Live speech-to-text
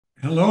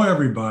Hello,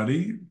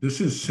 everybody.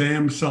 This is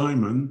Sam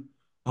Simon,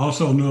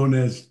 also known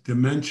as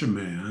Dementia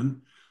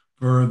Man,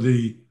 for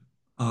the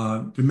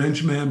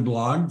Dementia Man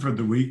blog for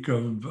the week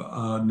of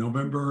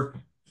November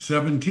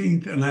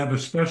 17th. And I have a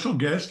special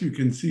guest. You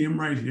can see him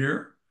right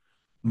here,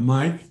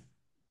 Mike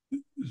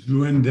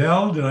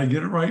Zuendel. Did I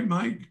get it right,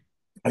 Mike?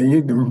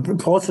 You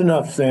close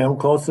enough, Sam.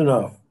 Close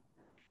enough.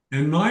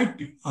 And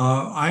Mike,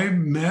 I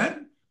met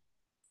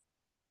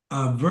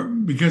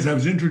because I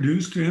was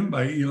introduced to him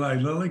by Eli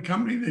Lilly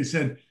Company. They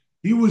said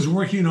he was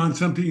working on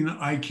something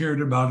I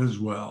cared about as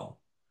well.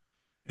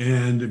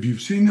 And if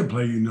you've seen the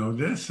play, you know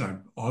this.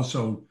 I've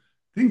also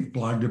think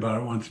blogged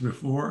about it once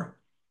before.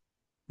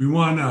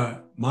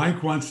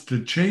 Mike wants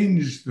to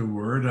change the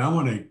word. I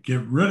want to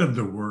get rid of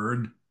the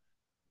word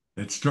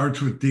that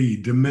starts with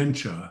D,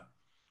 dementia.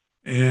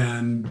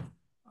 And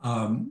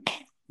um,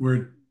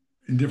 we're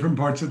in different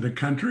parts of the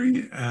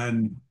country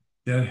and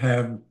that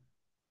have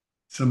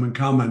some in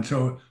common.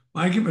 So,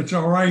 Mike, if it's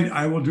all right,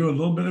 I will do a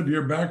little bit of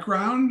your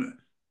background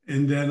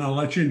and then I'll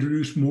let you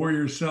introduce more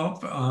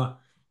yourself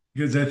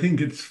because I think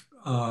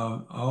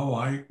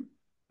let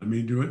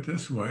me do it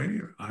this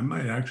way. I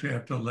might actually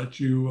have to let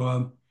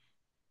you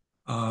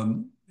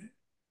um,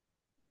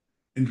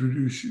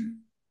 introduce you.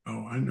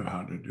 Oh, I know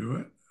how to do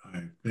it,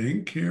 I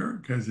think, here,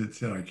 because it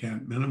said I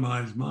can't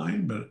minimize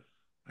mine, but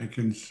I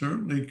can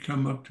certainly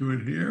come up to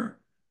it here.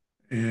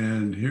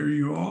 And here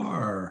you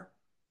are.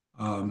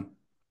 Um,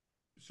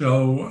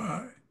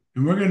 and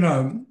we're going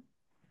to,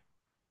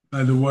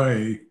 by the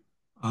way,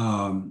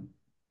 um,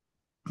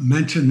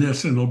 mention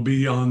this and it'll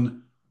be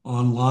online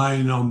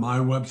on my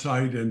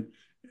website. And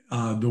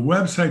the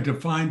website to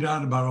find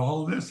out about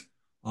all of this,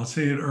 I'll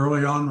say it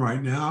early on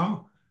right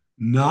now,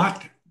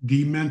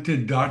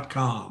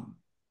 notdemented.com,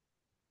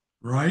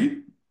 right?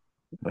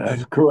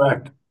 That's And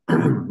correct. I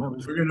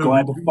was we're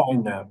glad to gonna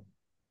find that.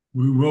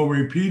 we will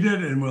repeat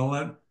it and we'll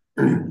let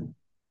people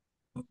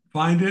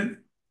find it.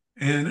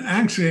 And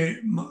actually,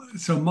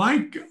 so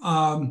Mike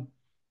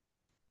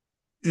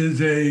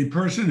is a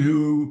person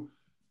who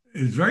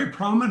is very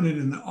prominent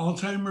in the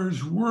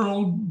Alzheimer's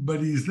world,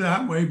 but he's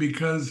that way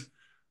because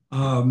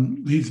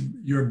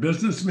you're a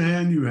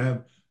businessman. You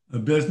have a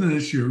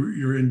business.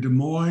 You're in Des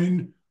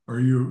Moines, or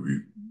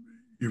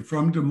you're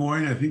from Des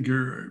Moines. I think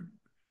you're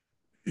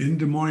in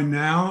Des Moines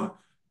now,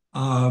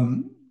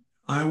 um,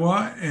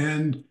 Iowa,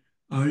 and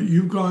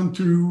you've gone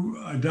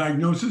through a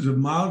diagnosis of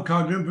mild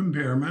cognitive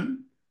impairment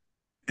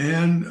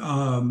and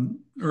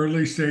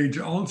early stage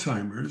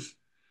Alzheimer's,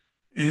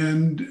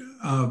 and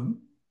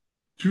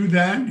through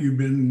that you've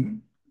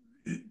been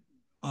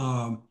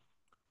uh,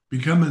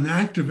 become an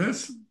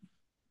activist.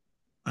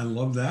 I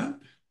love that.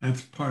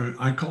 That's part of,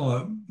 I call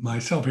it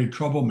myself a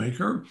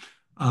troublemaker.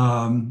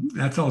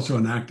 That's also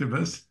an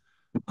activist.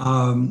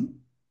 Um,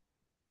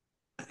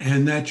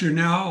 and that you're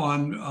now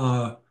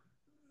on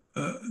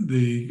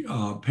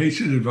the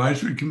patient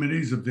advisory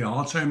committees of the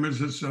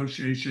Alzheimer's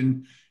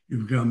Association.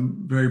 You've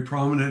become very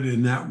prominent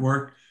in that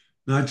work,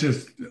 not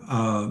just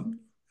in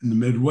the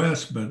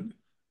Midwest, but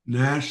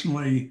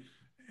nationally.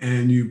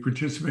 And you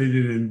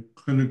participated in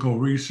clinical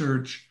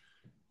research.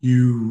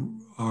 You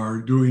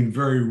are doing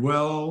very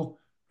well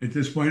at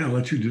this point. I'll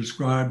let you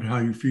describe how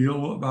you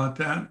feel about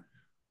that.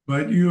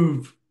 But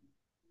you've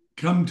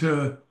come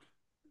to,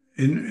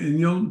 and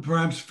you'll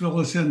perhaps fill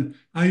us in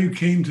how you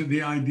came to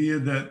the idea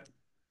that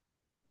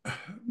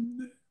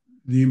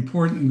the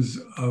importance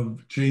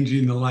of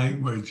changing the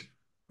language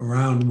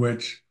around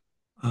which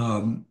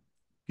um,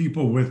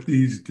 people with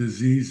these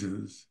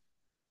diseases,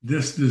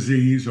 this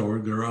disease or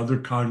there are other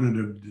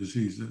cognitive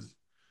diseases,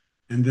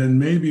 and then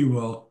maybe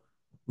we'll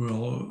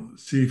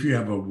see if you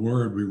have a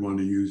word we want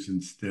to use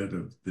instead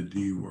of the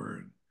D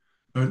word.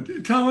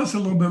 But tell us a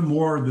little bit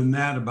more than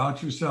that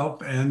about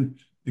yourself and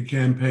the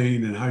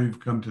campaign and how you've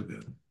come to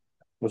this.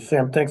 Well,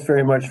 Sam, thanks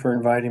very much for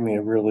inviting me. I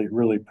really,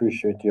 really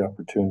appreciate the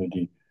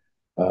opportunity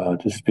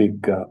to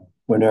speak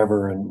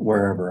whenever and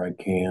wherever I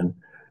can.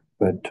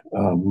 But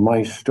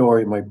my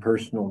story, my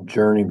personal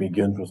journey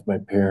begins with my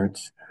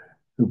parents,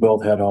 who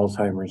both had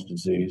Alzheimer's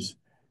disease,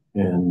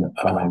 and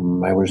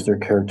I was their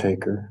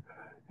caretaker,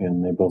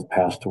 and they both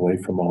passed away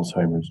from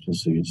Alzheimer's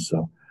disease.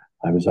 So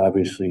I was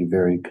obviously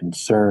very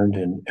concerned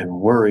and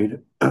worried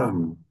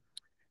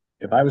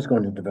if I was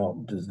going to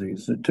develop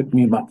disease. It took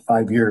me about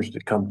 5 years to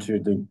come to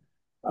the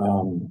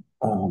um,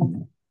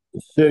 um,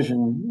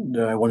 decision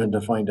that I wanted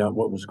to find out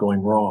what was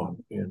going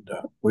wrong. And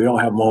we all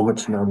have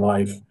moments in our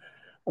life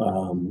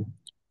um,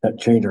 that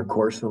change our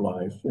course of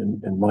life.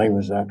 And mine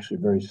was actually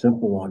a very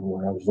simple one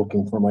where I was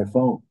looking for my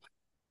phone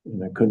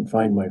and I couldn't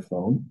find my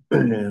phone.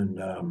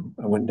 And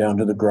I went down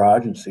to the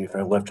garage and see if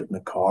I left it in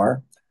the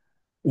car.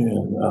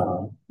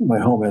 And my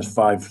home has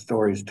 5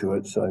 stories to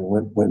it, so I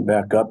went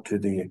back up to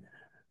the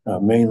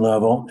main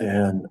level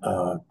and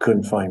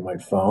couldn't find my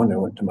phone. I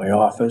went to my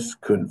office,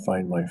 couldn't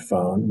find my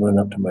phone. Went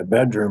up to my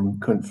bedroom,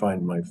 couldn't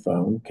find my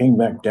phone. Came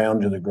back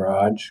down to the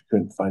garage,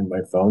 couldn't find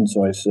my phone.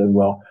 So I said,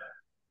 "Well,"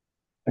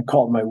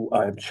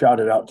 I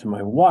shouted out to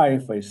my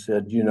wife. I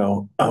said,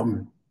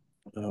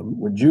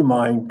 would you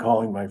mind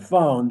calling my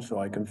phone so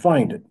I can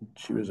find it?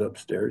 She was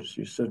upstairs.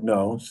 She said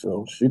no.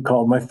 So she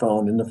called my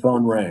phone and the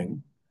phone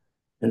rang,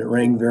 and it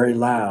rang very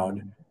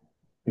loud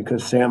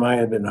because Sam, I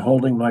had been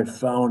holding my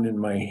phone in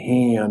my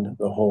hand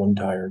the whole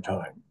entire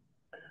time.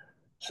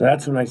 So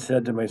that's when I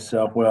said to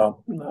myself,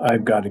 well,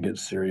 I've got to get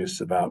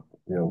serious about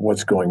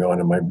what's going on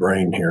in my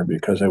brain here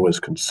because I was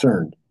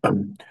concerned.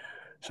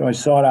 So I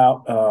sought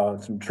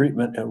out some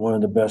treatment at one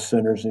of the best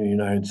centers in the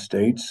United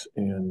States,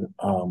 and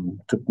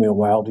took me a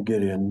while to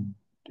get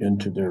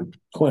into their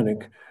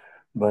clinic.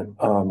 But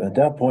at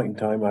that point in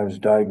time, I was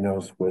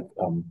diagnosed with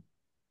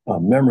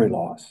memory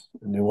loss,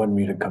 and they wanted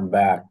me to come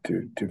back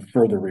to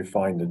further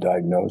refine the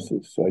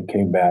diagnosis. So I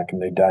came back,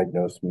 and they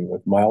diagnosed me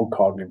with mild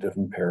cognitive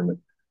impairment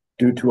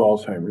due to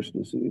Alzheimer's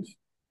disease.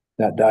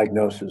 That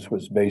diagnosis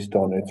was based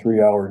on a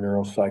 3-hour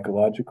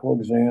neuropsychological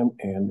exam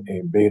and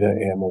a beta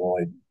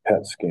amyloid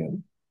PET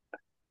scan.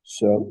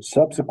 So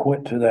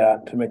subsequent to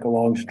that, to make a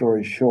long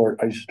story short,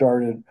 I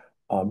started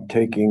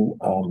taking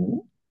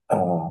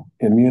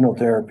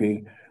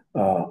immunotherapy,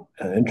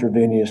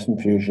 intravenous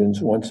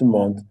infusions once a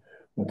month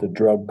with a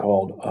drug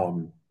called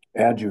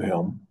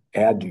Aduhelm,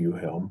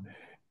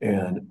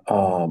 and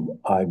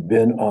I've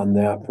been on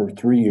that for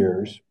 3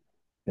 years,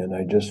 and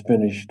I just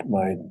finished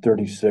my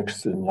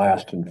 36th and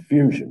last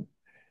infusion,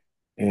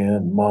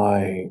 and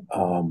my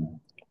uh,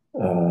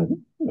 uh,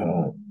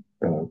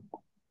 uh,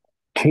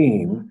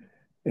 team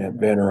at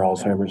Banner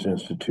Alzheimer's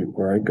Institute,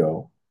 where I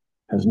go,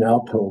 has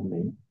now told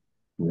me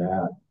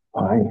that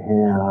I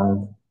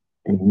have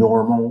a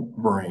normal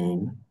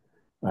brain.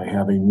 I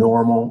have a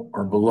normal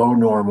or below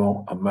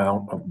normal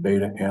amount of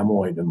beta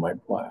amyloid in my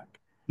plaque.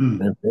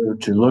 Hmm. And if they were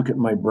to look at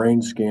my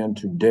brain scan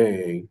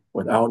today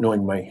without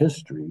knowing my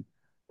history,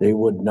 they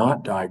would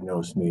not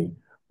diagnose me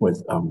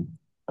with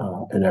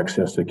an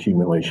excess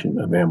accumulation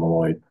of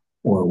amyloid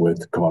or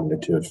with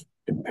cognitive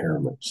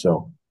impairment.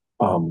 So,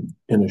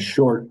 in a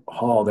short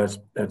haul,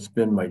 that's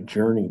been my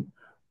journey,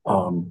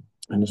 and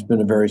it's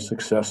been a very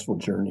successful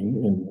journey.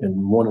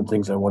 And one of the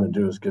things I want to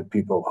do is give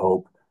people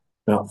hope,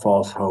 not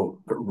false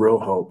hope, but real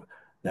hope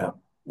that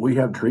we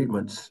have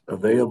treatments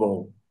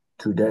available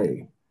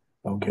today,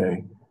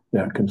 okay,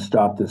 that can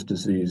stop this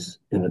disease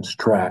in its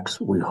tracks,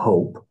 we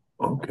hope,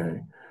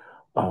 okay.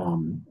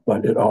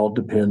 But it all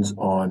depends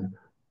on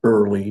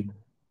early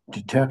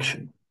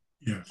detection.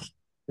 Yes.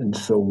 And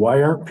so,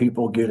 why aren't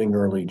people getting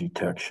early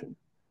detection?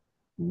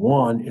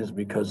 One is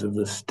because of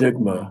the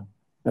stigma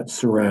that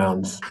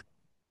surrounds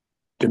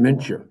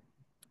dementia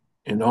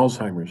and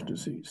Alzheimer's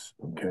disease.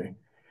 Okay.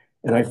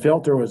 And I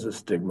felt there was a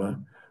stigma,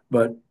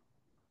 but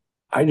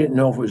I didn't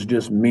know if it was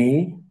just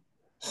me,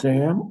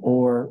 Sam,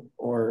 or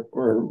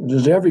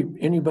does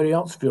anybody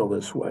else feel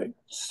this way?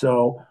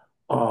 So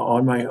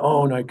on my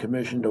own, I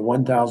commissioned a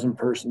 1,000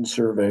 person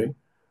survey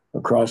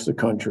across the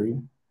country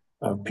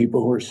of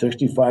people who are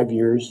 65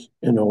 years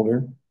and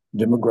older,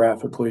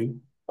 demographically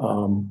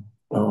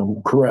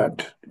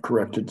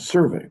corrected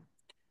survey,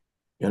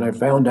 and I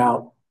found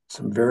out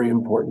some very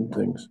important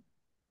things.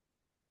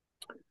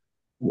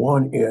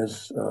 One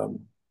is the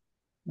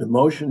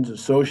emotions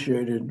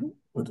associated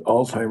with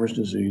Alzheimer's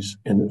disease,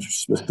 and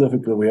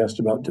specifically, we asked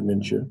about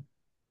dementia.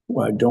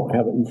 Well, I don't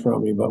have it in front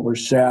of me, but we're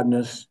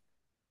sadness,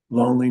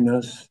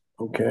 loneliness,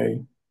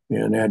 okay,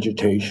 and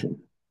agitation.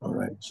 All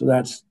right. So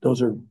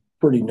those are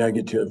pretty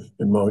negative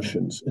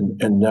emotions,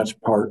 and that's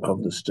part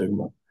of the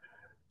stigma.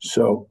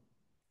 So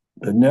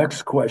the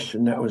next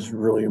question that was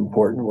really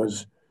important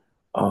was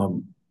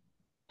um,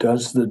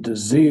 does the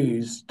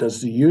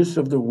use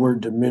of the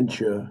word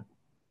dementia,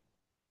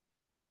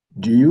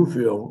 do you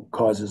feel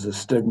causes a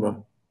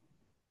stigma?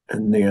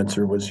 And the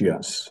answer was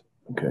yes.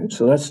 Okay,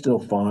 so that's still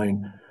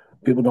fine.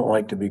 People don't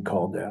like to be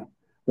called that.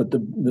 But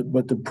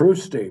the proof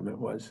statement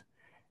was,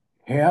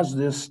 has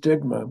this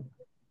stigma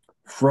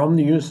from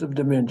the use of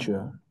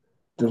dementia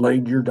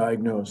delayed your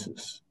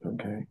diagnosis?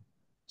 Okay.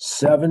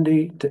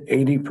 70 to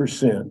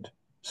 80%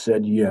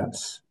 said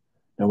yes.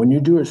 Now, when you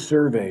do a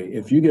survey,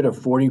 if you get a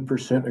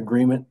 40%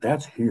 agreement,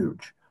 that's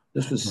huge.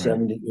 This was Right.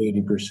 70,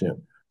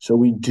 80%. So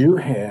we do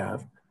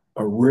have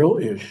a real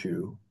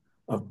issue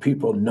of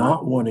people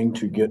not wanting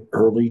to get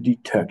early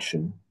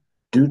detection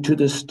due to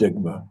the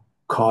stigma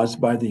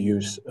caused by the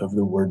use of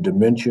the word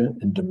dementia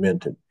and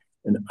demented.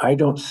 And I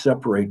don't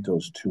separate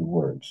those two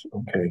words,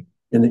 okay?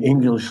 In the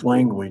English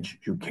language,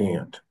 you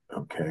can't,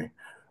 okay?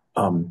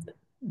 Um,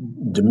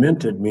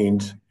 Demented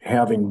means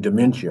having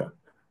dementia.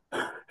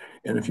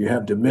 And if you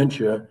have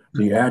dementia,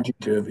 the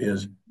adjective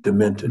is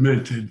demented.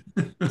 Demented.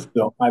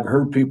 So I've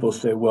heard people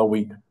say, well,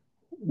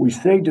 we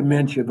say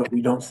dementia, but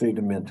we don't say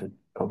demented.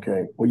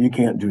 Okay. Well, you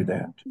can't do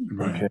that.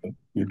 Right. Okay.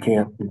 You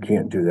can't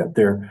do that.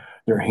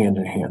 They're hand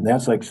in hand.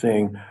 That's like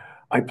saying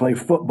I play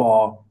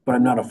football, but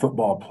I'm not a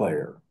football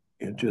player.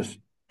 It just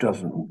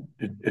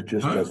it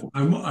just doesn't.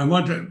 I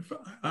want to,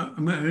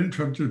 I'm going to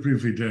interrupt you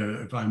briefly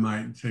to, if I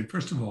might say,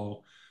 first of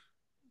all,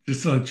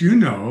 just to let you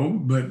know,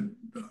 but,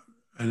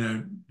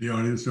 and the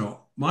audience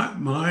know,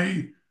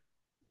 my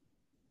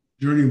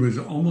journey was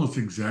almost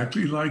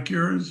exactly like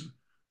yours.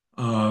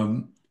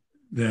 Um,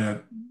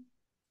 that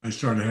I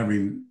started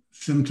having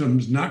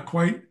symptoms, not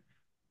quite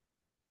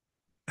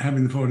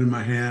having the phone in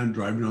my hand,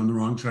 driving on the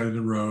wrong side of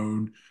the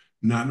road,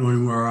 not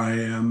knowing where I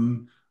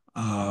am.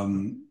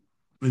 Um,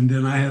 and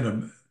then I had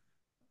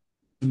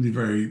something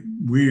very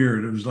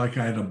weird. It was like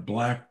I had a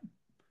black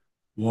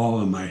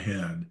wall in my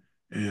head,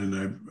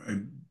 and I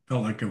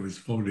felt like I was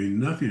floating in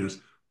nothingness.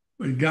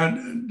 But got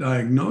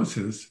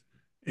diagnosis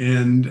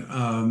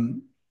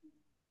and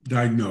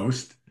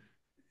diagnosed,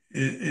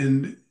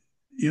 and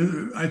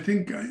I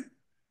think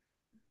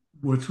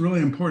what's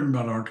really important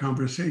about our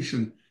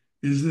conversation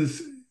is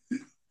this: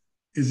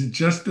 is it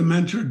just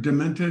dementia,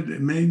 demented?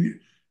 It may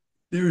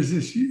there is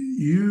this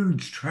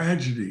huge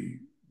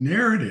tragedy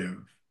narrative,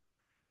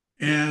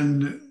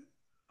 and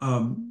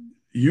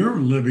you're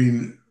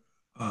living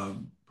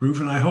proof,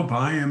 and I hope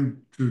I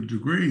am to a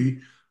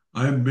degree.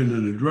 I've been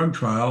in a drug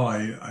trial.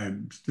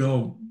 I'm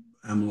still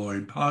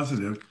amyloid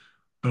positive,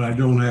 but I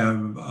don't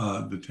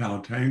have the tau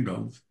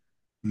tangles,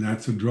 and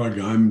that's a drug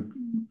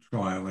I'm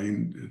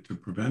trialing to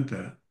prevent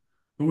that.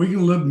 But we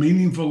can live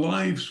meaningful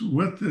lives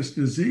with this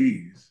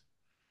disease,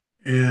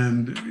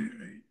 and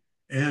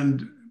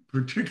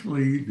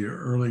particularly the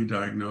early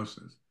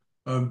diagnosis.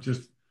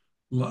 Just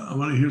I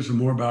want to hear some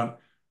more about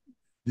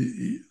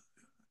the,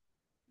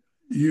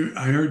 you.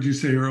 I heard you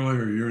say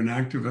earlier you're an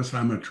activist.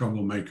 I'm a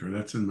troublemaker.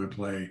 That's in my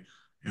play.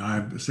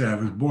 I say I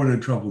was born a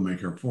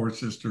troublemaker. Four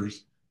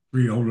sisters,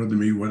 three older than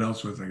me. What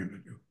else was I going to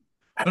do?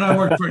 But I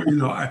worked for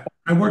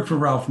I worked for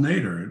Ralph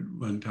Nader at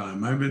one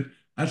time.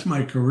 That's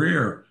my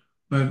career.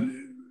 But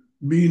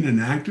being an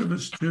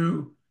activist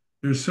too,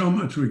 there's so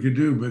much we could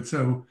do. But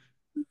so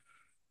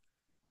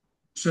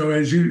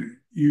as you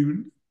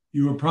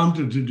were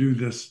prompted to do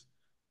this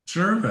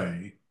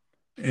survey,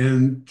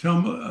 and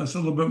tell us a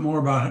little bit more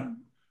about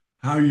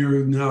how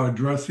you're now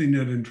addressing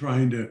it and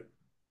trying to.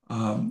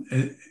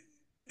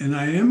 And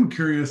I am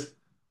curious.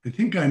 I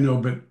think I know,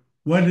 but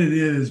what it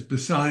is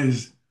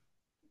besides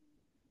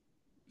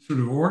sort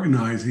of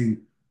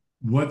organizing,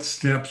 what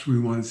steps we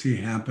want to see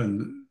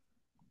happen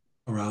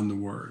around the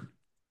word.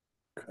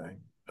 Okay.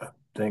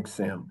 Thanks,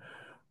 Sam.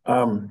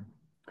 Um,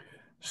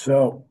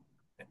 so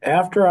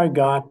after I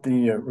got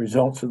the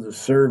results of the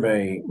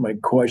survey, my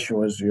question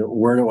was,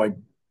 where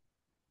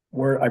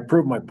I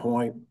proved my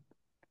point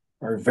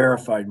or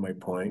verified my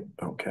point,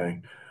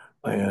 okay,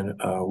 and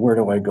where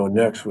do I go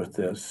next with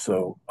this?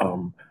 So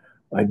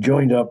I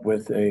joined up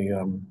with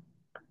a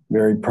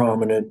very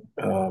prominent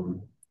uh,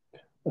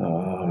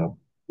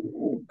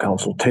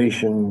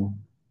 consultation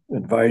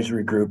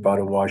advisory group out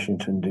of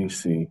Washington,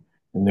 D.C.,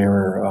 and they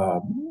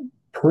were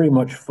pretty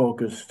much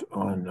focused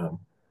on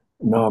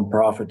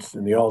nonprofits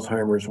in the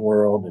Alzheimer's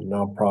world and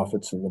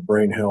nonprofits in the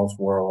brain health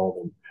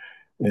world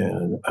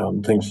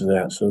and things of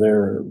that. So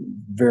they're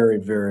very,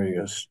 very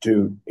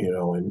astute,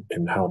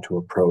 in how to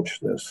approach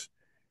this.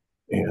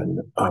 And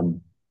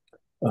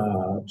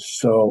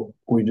so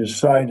we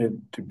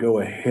decided to go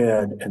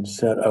ahead and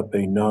set up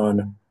a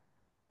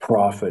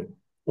non-profit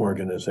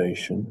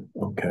organization.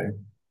 Okay.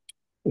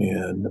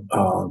 And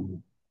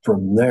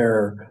from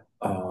there,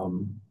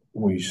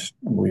 we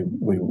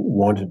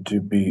wanted to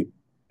be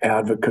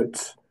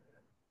advocates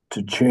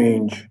to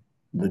change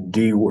the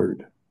D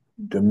word,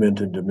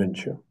 demented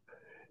dementia.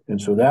 And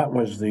so that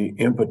was the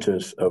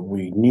impetus of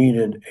we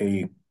needed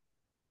a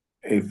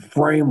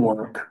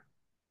framework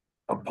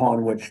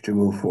upon which to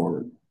move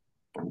forward.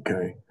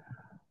 Okay.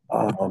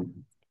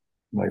 Um,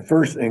 my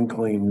first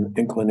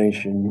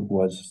inclination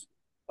was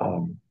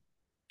um,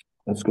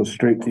 let's go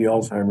straight to the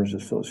Alzheimer's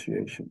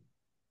Association.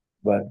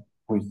 But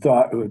we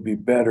thought it would be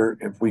better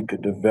if we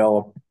could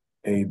develop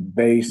a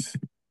base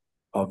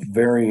of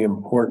very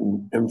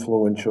important,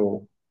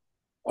 influential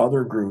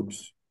other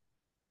groups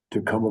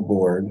to come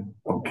aboard,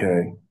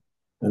 okay?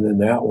 And then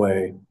that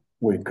way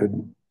we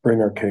could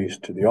bring our case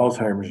to the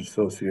Alzheimer's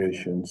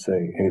Association and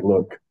say, hey,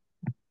 look,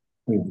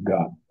 we've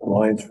got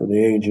Alliance for the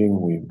Aging,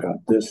 we've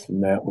got this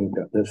and that, we've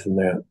got this and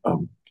that.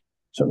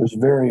 So it was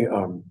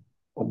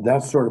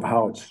that's sort of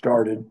how it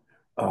started.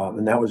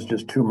 And that was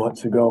just 2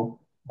 months ago.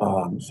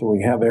 So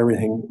we have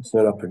everything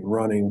set up and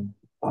running.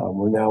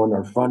 We're now in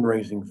our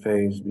fundraising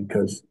phase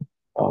because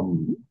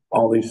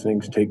all these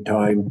things take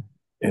time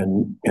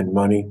and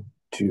money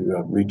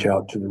to reach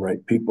out to the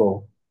right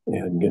people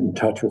and get in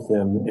touch with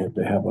them and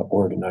to have an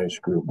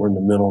organized group. We're in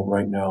the middle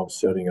right now of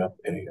setting up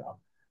an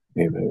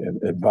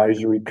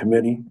advisory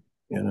committee,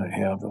 and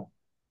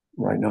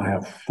right now I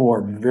have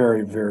four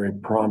very, very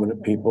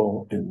prominent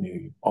people in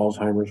the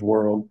Alzheimer's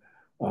world.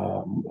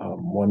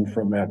 One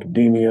from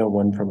academia,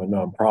 one from a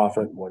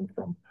nonprofit, one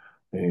from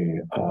a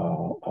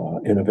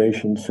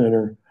innovation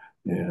center,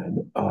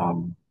 and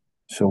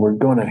so we're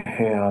going to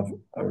have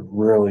a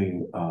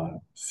really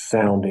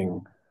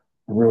sounding,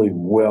 really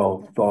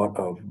well thought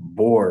of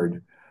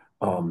board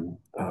to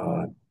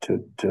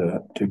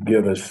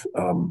give us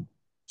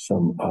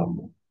some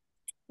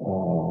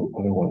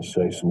what do I want to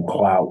say, some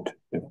clout,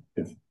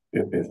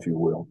 if you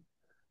will.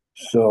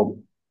 So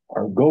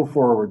our go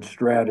forward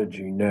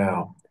strategy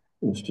now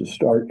is to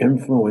start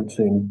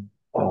influencing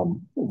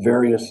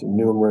various and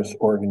numerous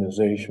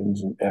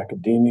organizations in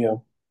academia,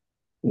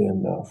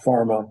 in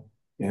pharma,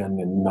 and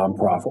in the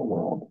nonprofit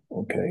world,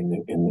 okay,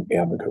 in the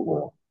advocate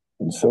world.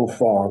 And so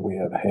far, we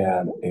have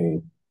had a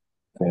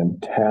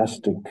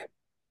fantastic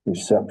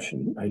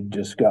reception. I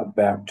just got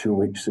back 2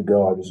 weeks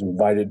ago. I was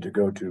invited to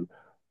go to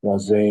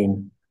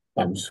Lausanne,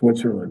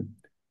 Switzerland,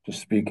 to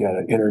speak at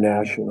an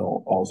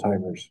international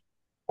Alzheimer's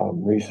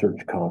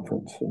research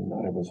conference, and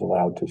I was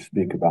allowed to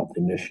speak about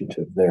the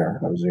initiative there.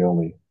 I was the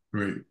only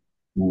Right.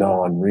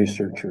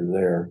 non-researcher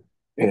there,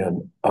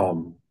 and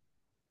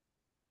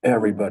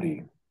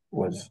everybody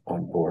was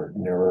on board.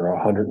 And there were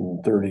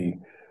 130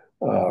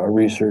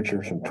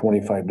 researchers from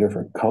 25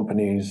 different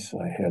companies.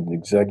 I had the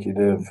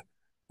executive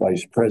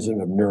vice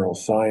president of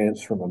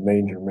neuroscience from a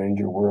major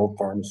world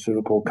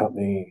pharmaceutical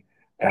company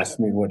asked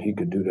me what he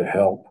could do to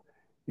help.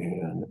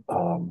 And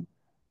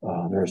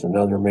there's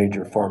another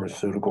major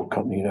pharmaceutical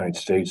company in the United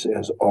States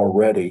has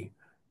already,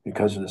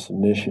 because of this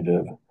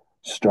initiative,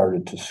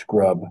 started to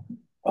scrub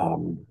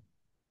um,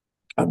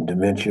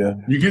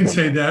 dementia You can from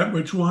say that.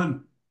 Which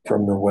one? their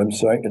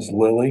website. It's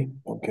Lilly,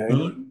 okay?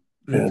 Well,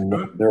 that's And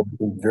good. they're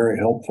very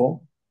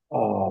helpful.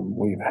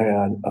 We've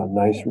had a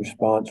nice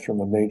response from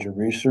a major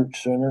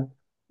research center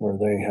where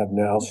they have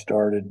now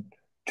started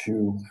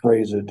to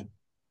phrase it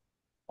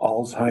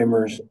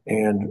Alzheimer's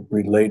and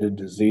related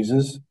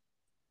diseases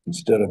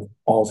instead of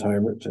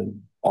Alzheimer's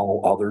and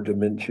all other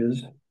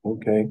dementias.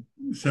 Okay.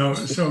 So,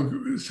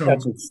 So so,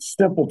 that's so a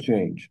simple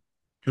change.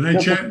 can I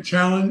Simple,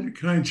 challenge?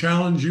 Can I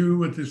challenge you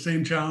with the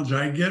same challenge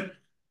I get?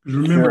 Because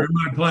remember, sure. in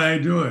my play, I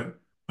do it.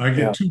 I get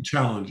Yeah. two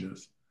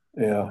challenges.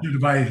 Yeah. And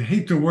if I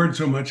hate the word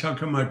so much, how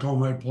come I call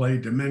my play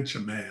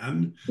Dementia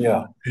Man?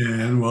 Yeah.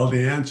 And well,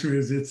 the answer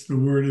is it's the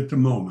word at the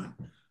moment.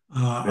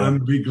 Yeah.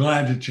 I'm be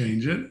glad to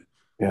change it.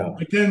 Yeah.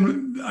 But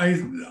then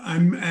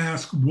I'm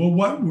asked, well,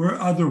 what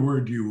other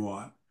word do you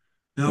want?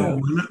 Now, Yeah.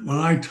 when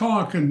I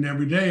talk and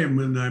every day, and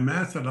when I'm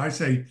asked that, I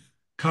say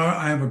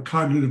I have a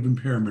cognitive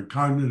impairment,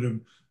 cognitive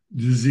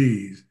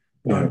disease,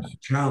 Yes. cognitive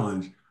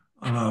challenge.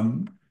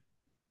 Um,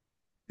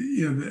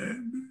 you know,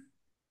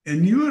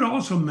 and you had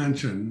also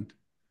mentioned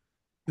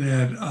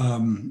that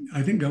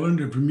I think I learned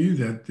it from you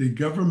that the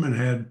government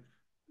had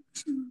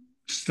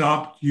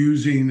stopped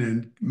using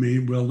and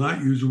will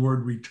not use the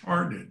word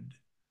retarded.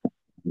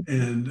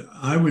 And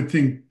I would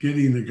think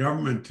getting the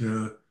government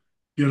to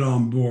get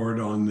on board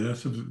on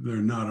this, if they're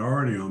not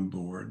already on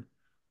board,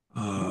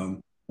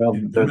 um, Well,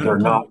 if the they're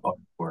not medical, on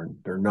board.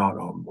 They're not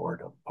on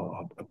board.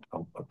 I'll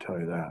tell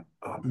you that.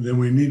 then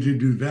we need to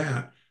do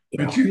that.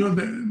 But Yeah, you know,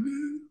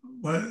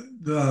 what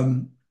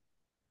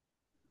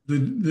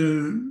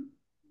the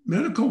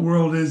medical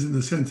world is in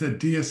the sense that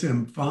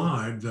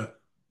DSM-5, the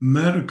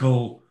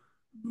medical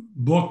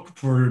book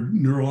for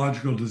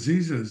neurological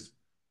diseases,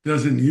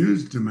 doesn't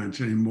use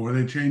dementia anymore.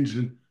 They changed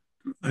it,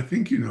 I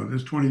think you know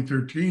this,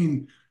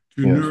 2013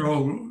 to yes,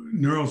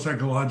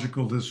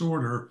 neuropsychological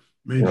disorder,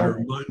 major right.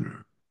 or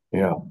minor.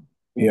 Yeah,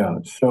 yeah.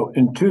 So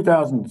in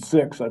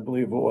 2006, I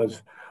believe it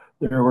was,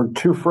 there were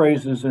two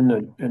phrases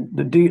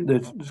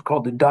it's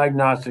called the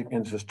Diagnostic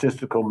and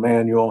Statistical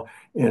Manual,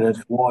 and it's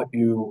what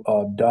you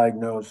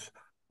diagnose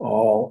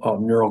all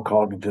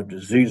neurocognitive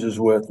diseases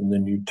with, and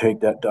then you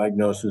take that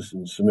diagnosis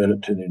and submit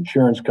it to the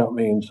insurance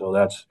company, and so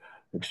that's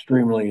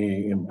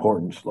extremely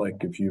important.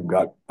 Like if you've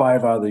got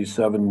five out of these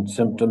seven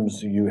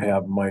symptoms, you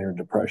have minor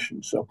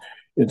depression. So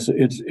it's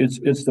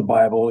the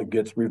Bible. It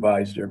gets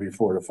revised every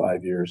 4 to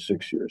 5 years,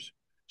 6 years.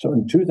 So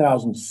in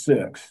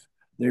 2006,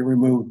 they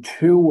removed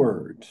two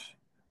words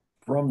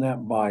from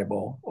that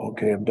Bible,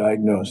 okay, of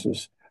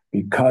diagnosis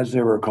because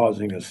they were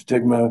causing a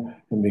stigma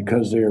and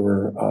because they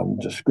were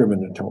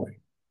discriminatory.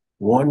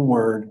 One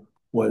word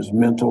was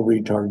mental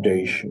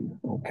retardation,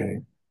 okay?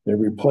 They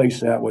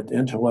replaced that with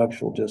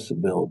intellectual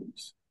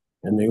disabilities.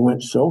 And they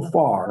went so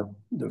far,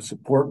 the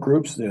support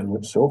groups then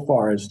went so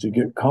far as to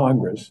get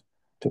Congress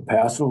to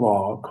pass a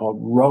law called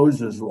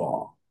Rose's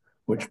Law,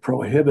 which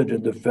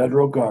prohibited the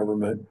federal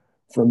government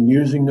from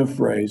using the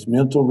phrase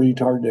mental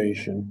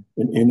retardation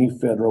in any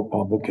federal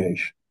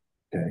publication.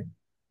 Okay.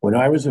 When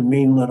I was a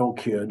mean little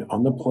kid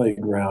on the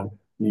playground,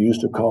 you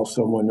used to call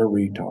someone a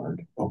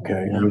retard.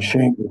 Okay. I'm Yeah.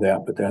 ashamed of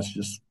that, but that's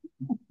just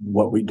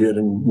what we did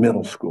in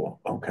middle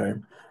school. Okay.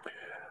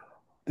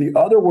 The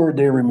other word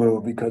they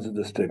removed because of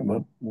the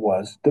stigma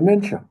was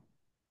dementia.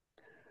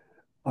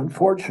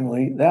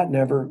 Unfortunately, that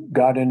never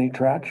got any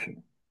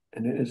traction.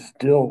 And it is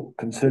still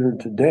considered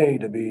today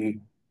to be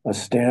a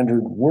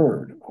standard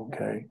word.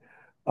 Okay.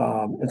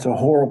 It's a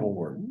horrible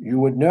word. You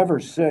would never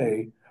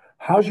say,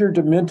 how's your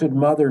demented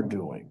mother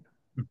doing?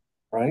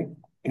 Right?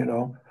 You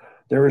know,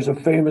 there was a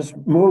famous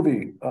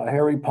movie,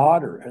 Harry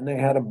Potter, and they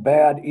had a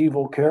bad,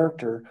 evil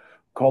character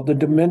called the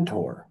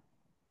Dementor.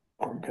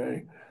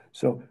 Okay.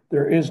 So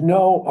there is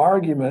no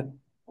argument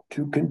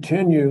to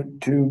continue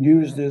to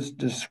use this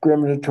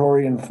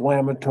discriminatory,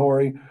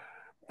 inflammatory,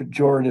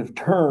 pejorative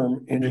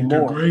term And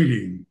anymore.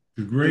 degrading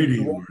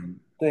Degra- word.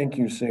 Thank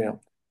you, Sam.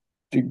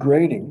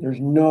 Degrading. There's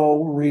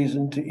no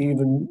reason to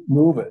even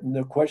move it. And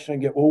the question I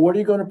get, well, what are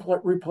you going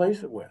to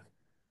replace it with?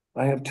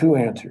 I have two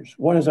answers.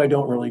 One is I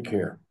don't really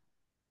care.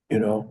 You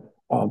know,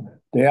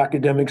 the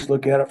academics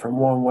look at it from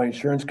one way,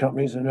 insurance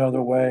companies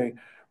another way.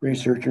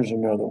 researchers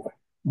another way.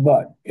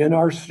 But in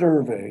our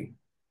survey,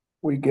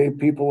 we gave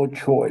people a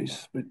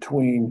choice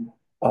between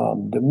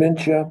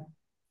dementia,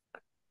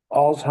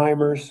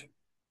 Alzheimer's,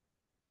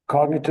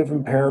 cognitive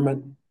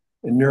impairment,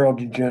 and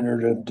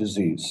neurodegenerative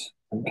disease.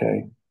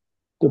 Okay.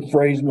 The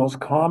phrase most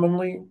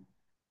commonly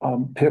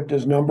picked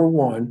as number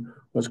one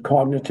was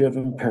cognitive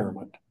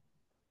impairment.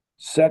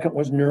 Second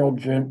was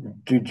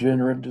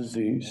neurodegenerative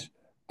disease.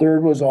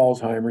 Third was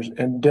Alzheimer's.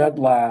 And dead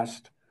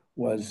last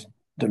was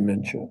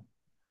dementia.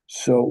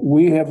 So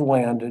we have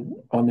landed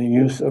on the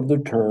use of the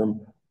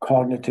term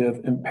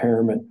cognitive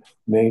impairment,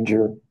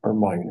 major or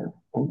minor.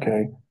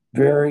 Okay.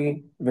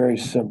 Very, very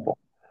simple.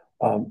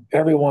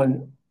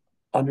 Everyone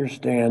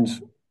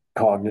understands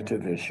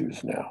cognitive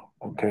issues now.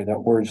 Okay, that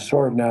word's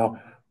sort of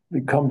now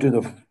become to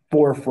the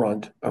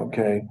forefront.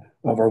 Okay,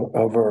 of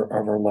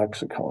our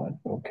lexicon.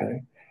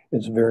 Okay,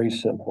 it's very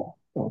simple.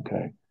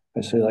 Okay,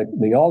 I say like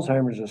the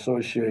Alzheimer's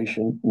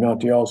Association, not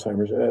the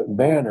Alzheimer's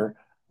banner.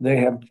 They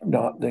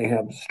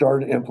have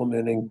started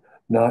implementing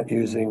not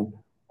using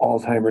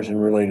Alzheimer's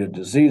and related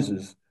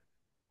diseases.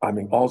 I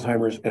mean,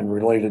 Alzheimer's and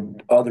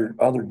related other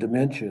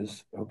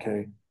dementias,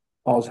 okay,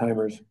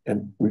 Alzheimer's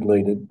and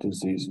related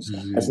diseases.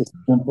 That's a Disease.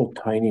 simple,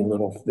 tiny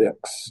little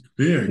fix.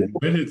 You Big, know?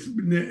 but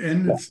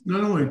it's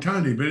not only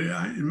tiny, but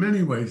in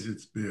many ways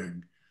it's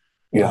big.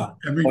 Yeah.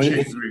 Every Well,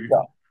 change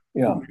yeah,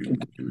 yeah.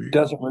 It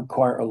doesn't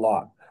require a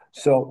lot.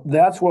 So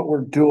that's what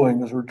we're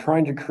doing is we're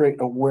trying to create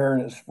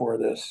awareness for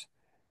this,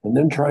 and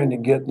then trying to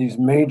get these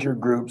major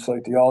groups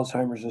like the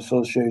Alzheimer's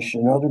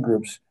Association and other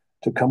groups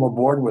to come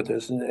aboard with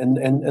this.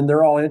 And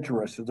they're all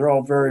interested. They're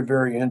all very,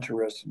 very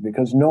interested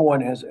because no one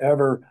has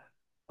ever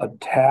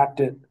attacked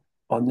it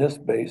on this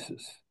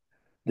basis.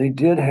 They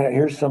did have,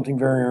 here's something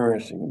very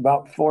interesting.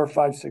 About 4,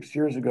 5, 6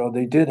 years ago,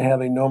 they did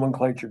have a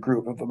nomenclature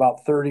group of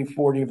about 30,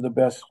 40 of the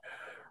best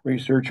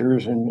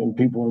researchers and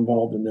people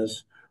involved in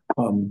this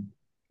um,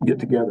 get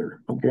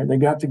together. Okay. They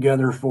got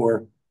together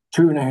for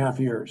 2.5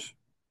 years.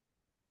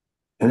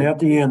 And at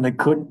the end, they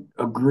couldn't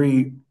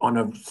agree on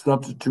a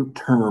substitute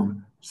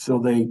term. So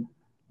they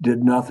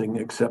did nothing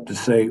except to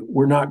say,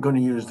 we're not going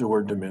to use the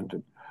word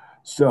demented.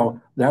 So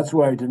that's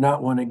why I did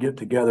not want to get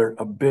together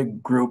a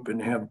big group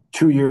and have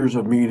 2 years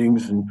of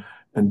meetings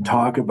and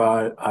talk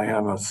about it. I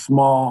have a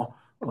small,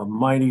 a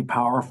mighty,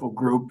 powerful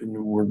group, and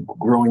we're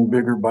growing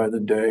bigger by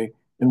the day.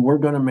 And we're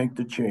going to make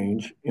the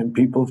change. And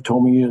people have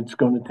told me it's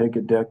going to take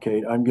a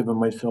decade. I'm giving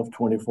myself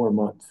 24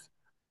 months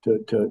to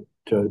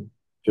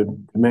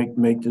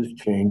make this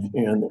change.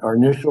 And our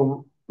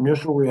initial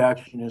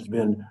reaction has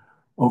been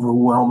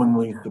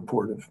overwhelmingly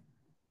supportive.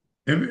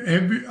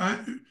 every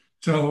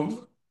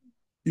so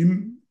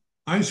you,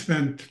 I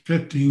spent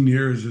 15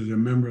 years as a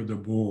member of the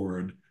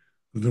board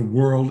of the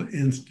World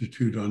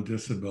Institute on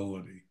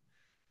Disability.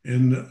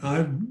 And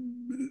I've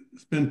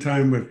spent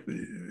time with,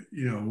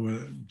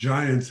 with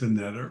giants in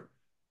that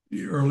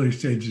the early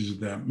stages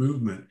of that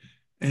movement.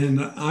 And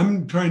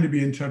I'm trying to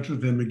be in touch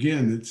with them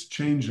again. It's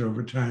changed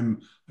over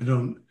time. I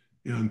don't,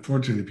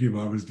 unfortunately, people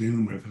I was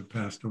dealing with have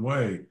passed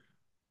away,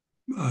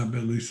 at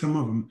least some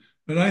of them.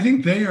 But I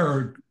think they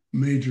are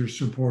major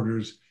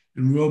supporters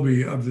and will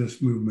be of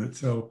this movement.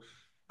 So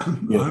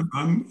Yeah.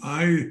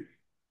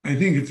 I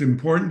think it's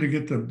important to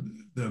get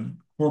the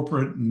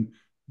corporate and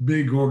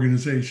big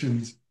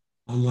organizations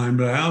online,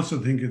 but I also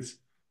think it's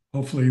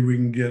hopefully we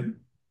can get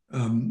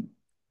um,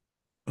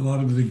 a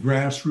lot of the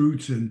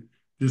grassroots and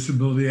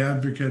disability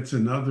advocates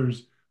and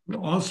others who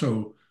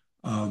also,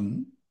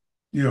 um,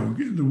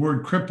 the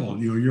word cripple,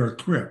 you're a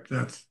crip.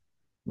 That's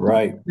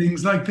Right.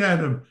 things like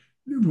that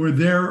were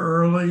there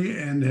early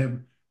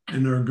and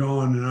are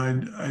gone.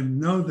 And I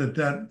know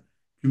that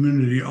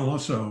community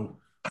also.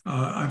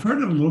 I've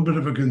heard a little bit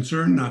of a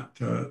concern, not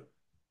to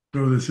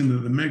throw this into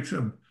the mix,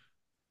 of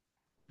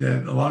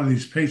that a lot of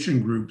these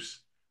patient groups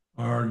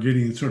are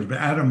getting sort of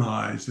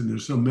atomized, and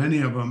there's so many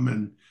of them,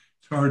 and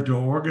it's hard to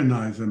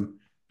organize them.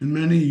 And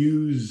many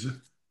use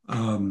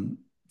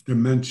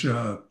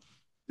dementia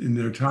in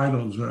their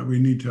titles. We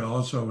need to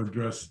also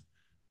address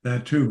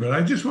that too. But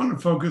I just want to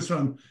focus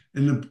on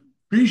and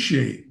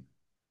appreciate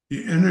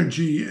the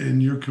energy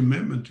and your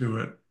commitment to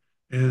it,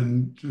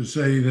 and to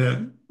say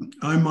that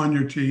I'm on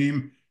your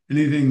team.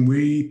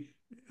 Anything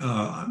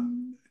uh,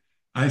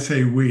 I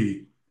say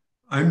we.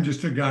 I'm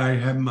just a guy.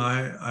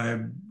 I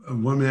have a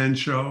one-man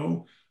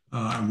show.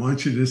 I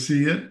want you to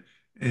see it,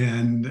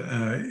 and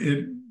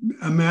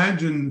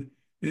imagine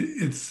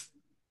it's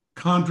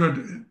contra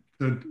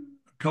to a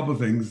couple of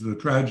things. The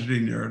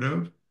tragedy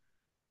narrative.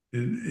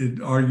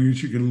 It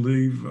argues you can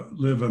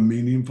live a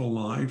meaningful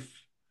life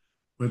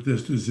with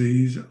this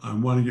disease. I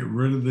want to get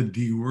rid of the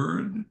D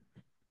word,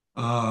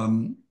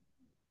 um,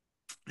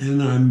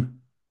 and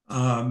I'm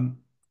um,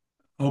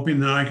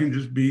 hoping that I can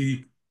just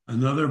be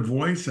another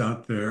voice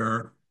out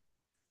there.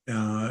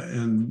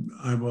 And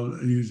I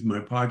will use my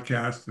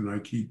podcast, and I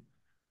keep,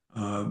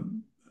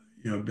 um,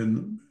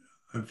 been,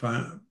 I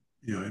find,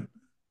 I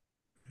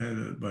had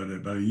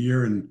about a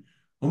year and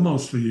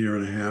almost a year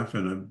and a half,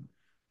 and I've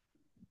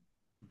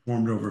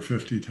performed over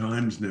 50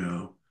 times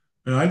now.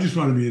 But I just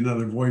want to be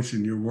another voice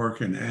in your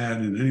work and add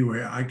in any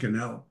way I can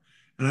help.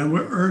 And I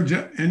would urge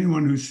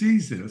anyone who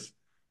sees this.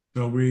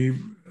 So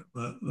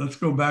let's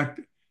go back.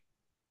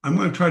 I'm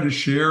going to try to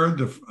share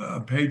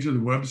the page of the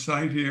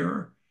website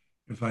here,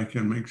 if I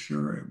can make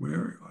sure.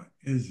 Where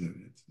is it?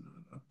 It's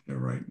not up there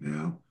right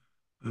now.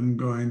 I'm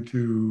going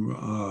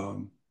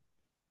to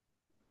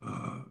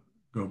uh,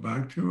 go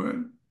back to it,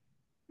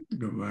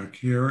 go back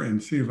here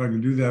and see if I can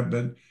do that.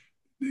 But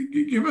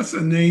give us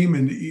a name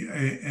and the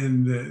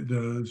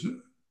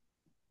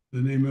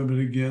name of it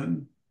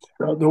again.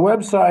 The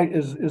website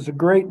is a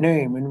great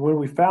name, and when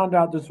we found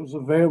out this was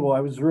available,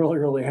 I was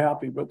really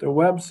happy. But the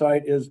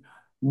website is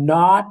I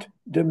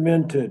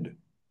notdemented.com.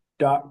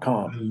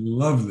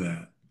 love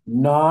that.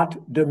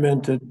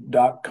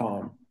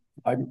 Notdemented.com.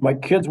 My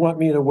kids want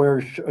me to wear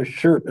a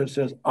shirt that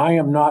says "I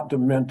am not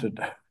demented."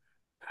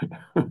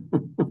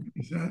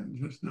 Is that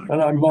just not And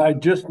coming? I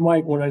just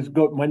might, when I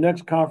go my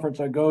next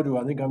conference I go to,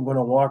 I think I'm going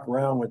to walk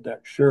around with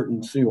that shirt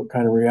and see what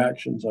kind of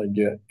reactions I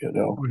get, you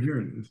know. Oh, here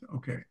it is.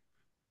 Okay.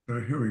 So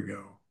here we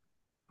go.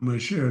 I'm going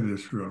to share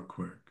this real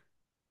quick.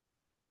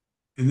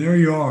 And there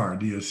you are.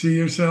 Do you see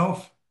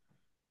yourself?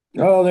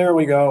 Oh, there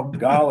we go.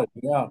 Golly,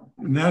 yeah.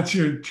 And that's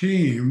your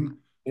team.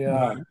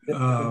 Yeah,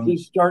 But we're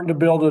just starting to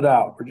build it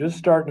out. We're just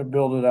starting to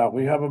build it out.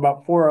 We have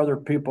about four other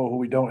people who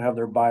we don't have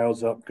their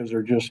bios up because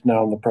they're just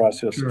now in the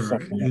process of sure.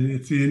 something up. And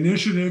it's the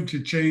initiative to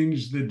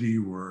change the D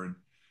word,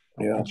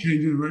 Yeah,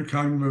 changing the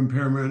cognitive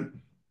impairment,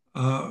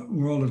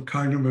 world of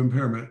cognitive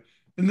impairment.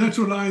 And that's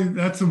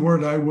the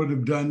word I would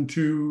have done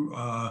too.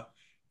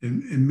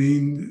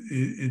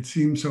 It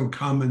seems so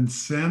common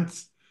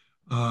sense.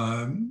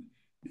 Um,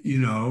 you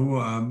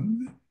know,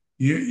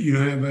 you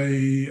have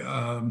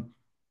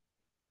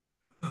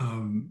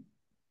um,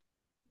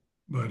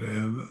 but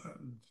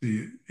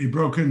a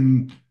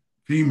broken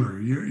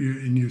femur.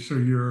 So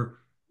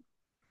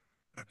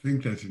I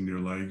think that's in your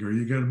leg, or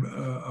you got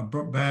a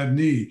bad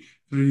knee.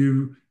 So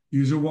you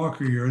use a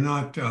walker. You're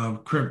not a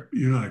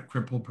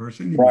crippled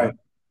person. You right.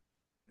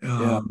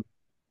 got, Yeah,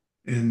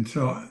 and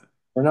so,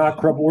 we're not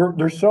crippled.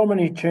 There's so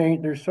many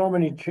change. There's so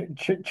many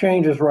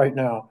changes right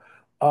now.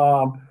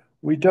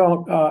 We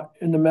don't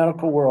in the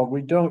medical world.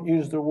 We don't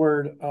use the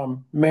word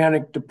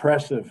manic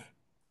depressive.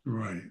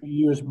 right. We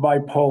use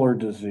bipolar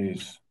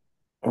disease.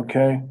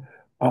 Okay.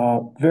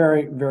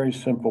 Very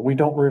simple. We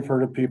don't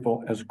refer to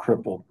people as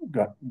crippled.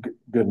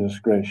 Goodness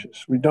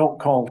gracious. We don't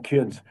call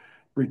kids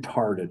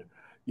retarded,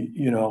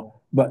 you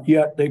know, but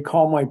yet they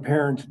call my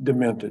parents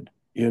demented,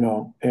 you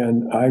know,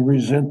 and I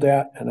resent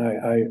that.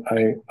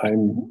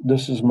 And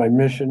this is my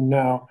mission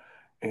now.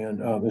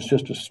 And it's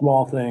just a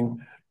small thing.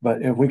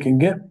 But if we can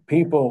get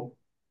people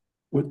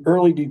with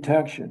early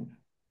detection,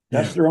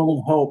 that's Yeah. their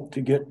only hope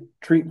to get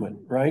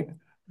treatment, right? So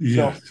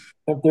Yes.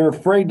 if they're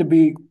afraid to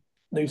be,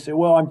 they say,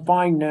 well, I'm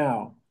fine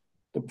now.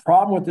 The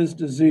problem with this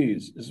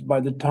disease is by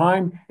the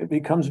time it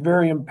becomes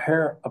very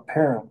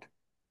apparent,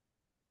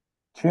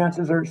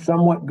 chances are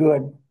somewhat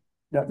good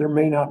that there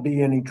may not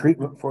be any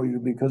treatment for you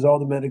because all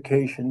the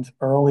medications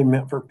are only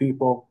meant for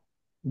people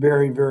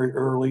very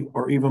early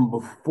or even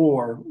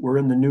before we're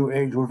in the new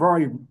age. We're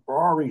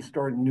already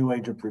starting a new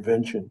age of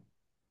prevention.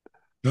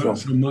 So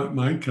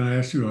Mike, can I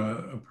ask you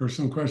a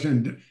personal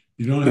question?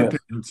 You don't have yeah. to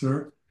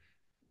answer.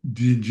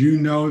 Did you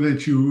know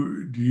that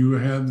do you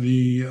have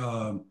the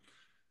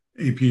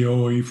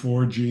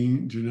APOE4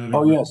 genetic?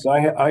 Oh yes,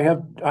 I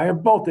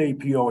have both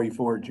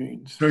APOE4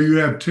 genes. So you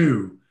have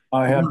two.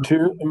 I I have want-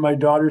 two, and my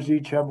daughters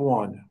each have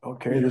one.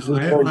 Okay, Yeah, this is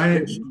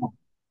very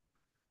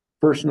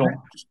personal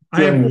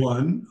I have journey.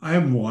 one. I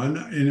have one,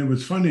 and it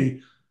was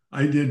funny.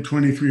 I did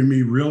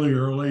 23andMe really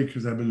early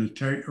because I've been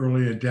an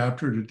early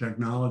adapter to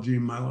technology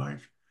in my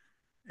life.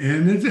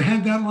 And it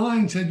had that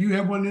line said you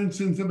have one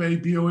instance of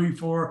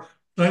APOE4,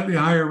 slightly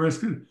higher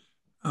risk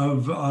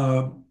of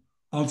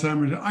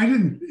Alzheimer's. I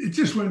didn't, it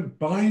just went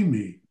by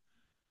me.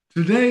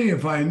 Today,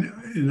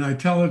 and I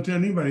tell it to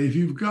anybody, if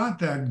you've got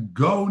that,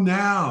 go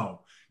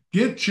now,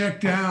 get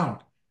checked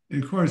out.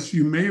 And of course,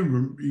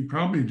 you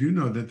probably do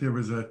know that there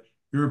was a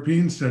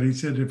European study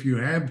said if you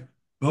have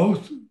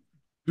both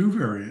two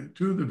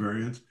of the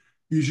variants,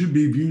 you should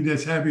be viewed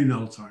as having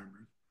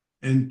Alzheimer's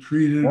and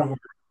treated Yeah,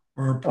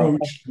 or okay.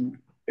 approached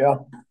Yeah,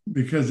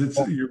 because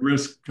yeah, your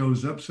risk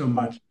goes up so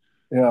much.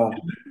 yeah.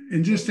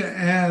 And just to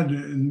add,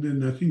 and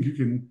then I think you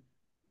can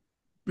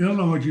build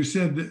on what you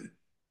said,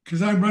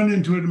 because I run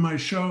into it in my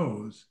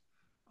shows.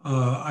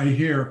 I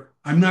hear,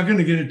 I'm not going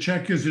to get a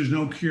check because there's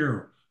no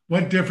cure.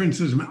 What difference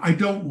does it make? I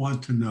don't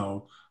want to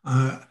know.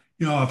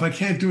 If I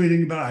can't do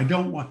anything about it, I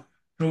don't want.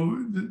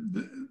 So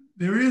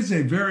there is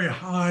a very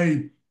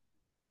high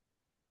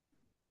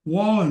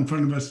wall in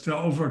front of us to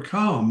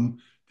overcome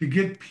to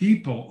get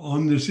people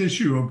on this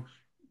issue of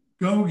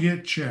go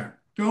get checked.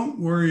 Don't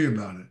worry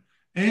about it.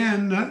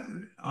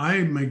 And I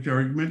make the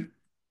argument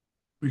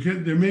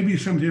because there may be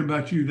something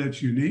about you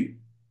that's unique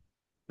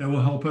that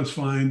will help us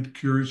find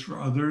cures for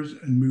others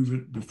and move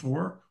it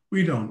before.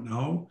 We don't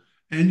know.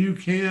 And you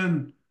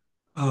can,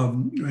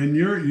 and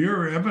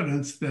your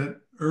evidence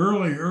that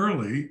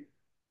early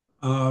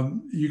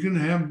you can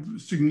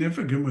have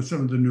significant with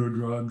some of the newer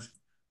drugs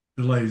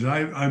delays.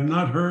 I've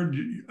not heard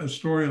a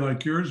story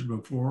like yours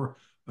before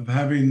of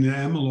having the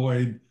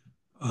amyloid,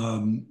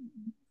 um,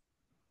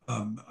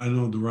 I don't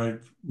know the right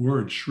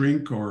word,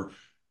 shrink or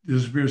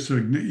disappear,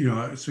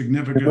 Removed.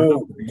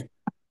 significantly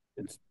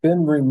It's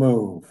been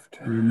removed.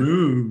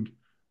 removed.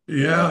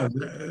 Yeah.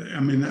 Yeah, I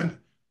mean that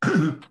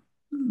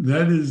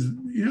that is,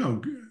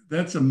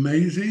 that's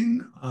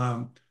amazing.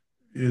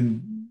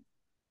 And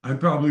I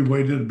probably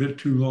waited a bit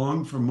too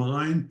long for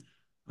mine.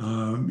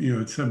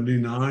 At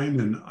 79,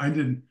 and I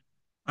didn't,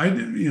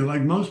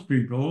 like most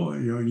people,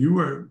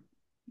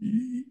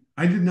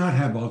 I did not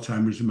have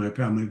Alzheimer's in my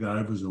family that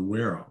I was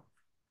aware of.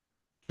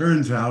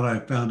 Turns out I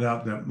found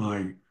out that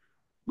my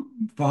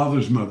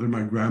father's mother,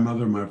 my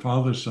grandmother, my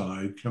father's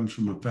side, comes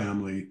from a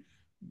family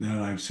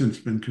that I've since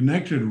been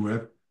connected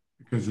with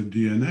because of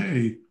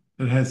DNA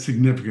that has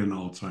significant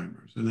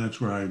Alzheimer's. And that's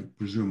where I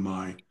presume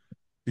my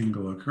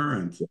single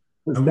occurrence.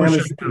 I Sam,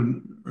 wish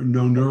I'd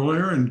known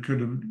earlier and could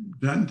have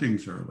done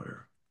things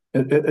earlier.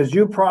 as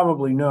you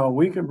probably know,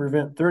 we can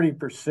prevent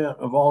 30%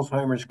 of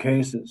Alzheimer's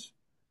cases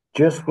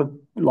just with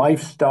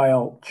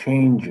lifestyle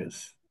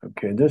changes.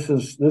 Okay, this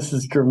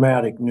is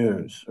dramatic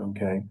news.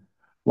 Okay,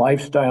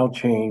 lifestyle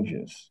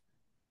changes: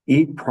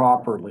 eat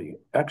properly,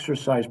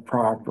 exercise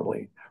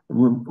properly,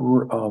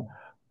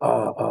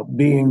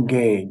 be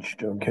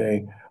engaged.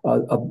 Okay,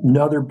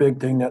 another big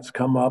thing that's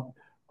come up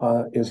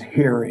is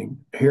hearing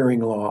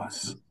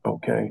loss.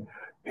 Okay,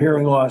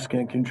 hearing loss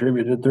can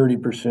contribute to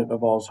 30%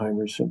 of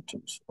Alzheimer's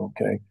symptoms.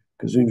 Okay,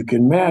 because if you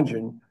can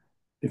imagine,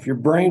 if you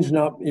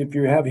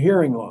have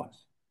hearing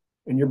loss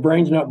and your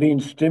brain's not being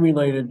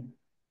stimulated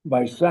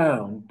by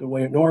sound the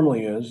way it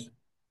normally is,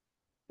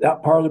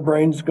 that part of the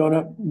brain's going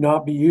to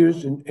not be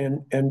used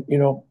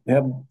and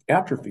have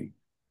atrophy.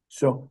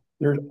 So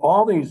there's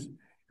all these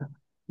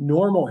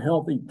normal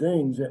healthy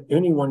things that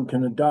anyone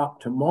can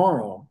adopt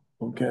tomorrow,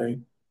 okay,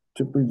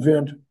 to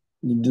prevent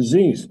the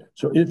disease.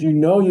 So if you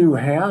know you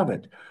have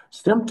it,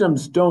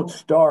 symptoms don't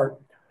start,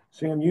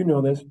 Sam, you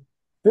know this,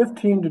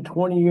 15 to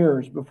 20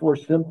 years before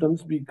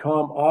symptoms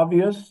become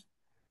obvious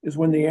is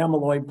when the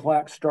amyloid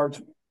plaque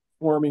starts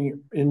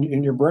forming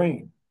in your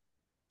brain.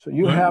 So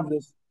you Right? have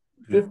this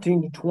Yeah.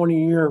 15 to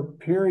 20-year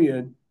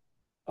period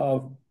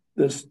of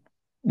this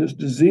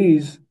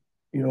disease,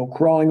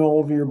 crawling all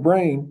over your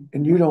brain,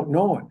 and you don't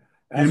know it.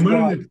 And That's one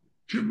of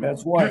why.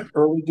 That's why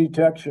early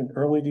detection,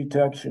 early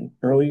detection,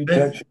 early they,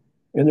 detection,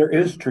 and there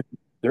is treatment.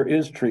 There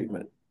is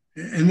treatment.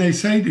 and they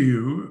say to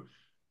you,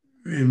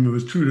 and it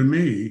was true to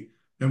me,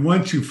 that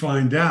once you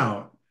find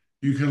out,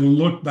 you can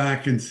look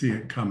back and see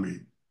it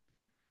coming.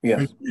 But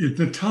Yes. at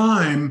the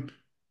time,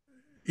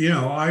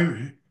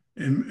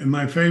 and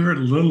my favorite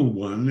little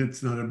one,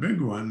 it's not a big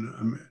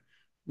one,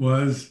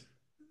 was,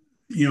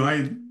 you know,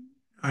 I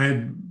I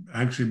had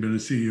actually been a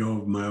CEO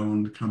of my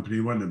own company.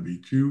 It wasn't a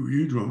big,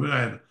 huge one, but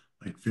I had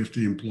like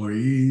 50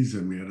 employees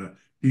and we had a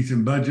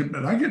decent budget.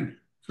 But I could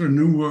sort of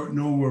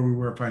know where we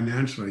were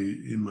financially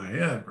in my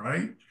head,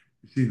 right?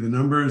 You see the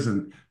numbers,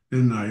 and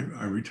then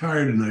I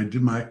retired and I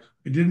did my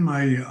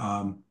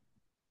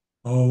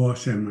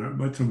Sam,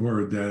 what's the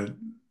word that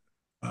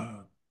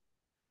uh,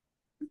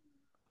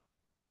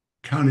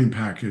 counting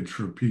package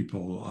for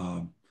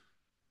people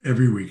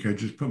every week. I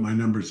just put my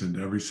numbers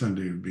in. Every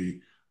Sunday would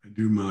be, I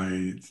do my,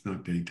 it's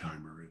not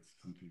daytimer, it's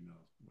something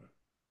else. But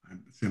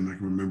I'm not going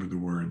to remember the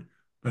word.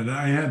 But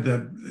I had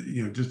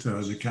that, just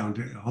as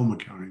a home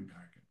accounting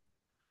packet.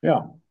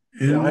 Yeah.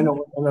 Yeah. And, I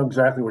know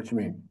exactly what you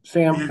mean.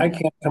 Sam, I and,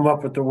 can't come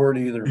up with the word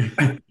either.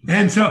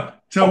 and so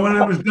when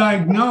I was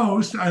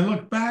diagnosed, I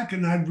looked back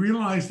and I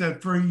realized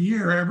that for a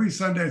year, every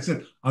Sunday I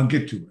said, I'll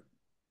get to it.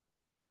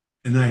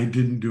 And I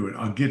didn't do it.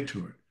 I'll get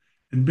to it.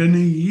 It'd been a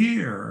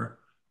year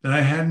that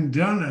I hadn't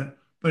done it,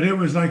 but it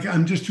was like,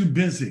 I'm just too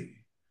busy.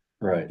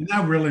 Right. And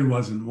that really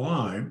wasn't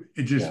why.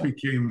 It just Yeah.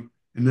 became,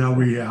 and now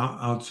we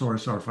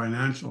outsource our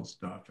financial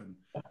stuff and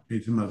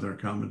need some other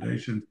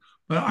accommodations.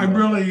 But I Yeah.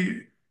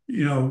 really,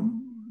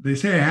 they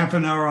say a half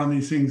an hour on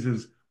these things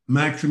is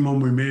maximum.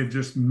 We may have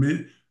just,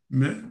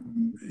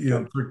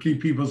 for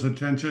keep people's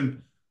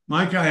attention.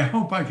 Mike, I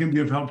hope I can be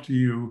of help to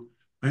you.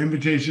 My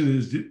invitation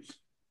is,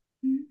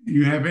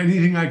 you have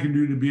anything I can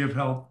do to be of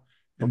help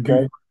and do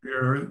Okay.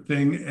 your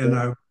thing. And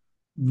I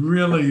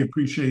really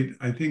appreciate,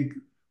 I think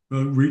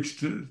we'll reach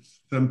to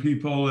some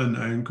people and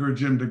I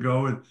encourage them to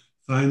go and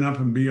sign up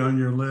and be on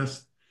your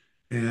list.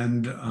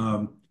 And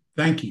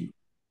thank you.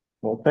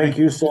 Well, Thank thank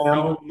you, you Sam.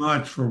 so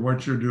much for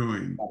what you're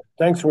doing.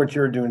 Thanks for what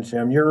you're doing,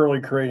 Sam. You're really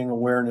creating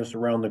awareness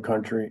around the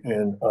country,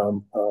 and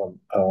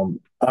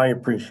I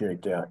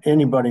appreciate that.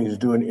 Anybody who's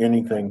doing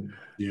anything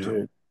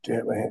Yeah.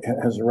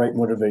 has the right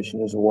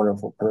motivation is a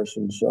wonderful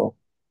person. So,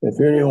 if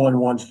anyone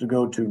wants to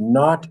go to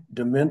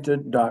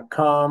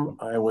notdemented.com,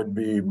 I would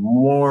be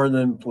more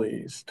than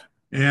pleased.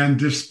 And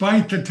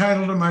despite the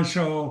title of my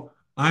show,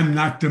 I'm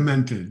not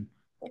demented.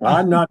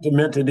 I'm not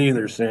demented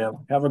either,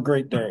 Sam. Have a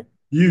great day.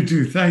 You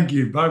too. Thank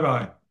you. Bye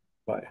bye.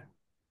 Bye.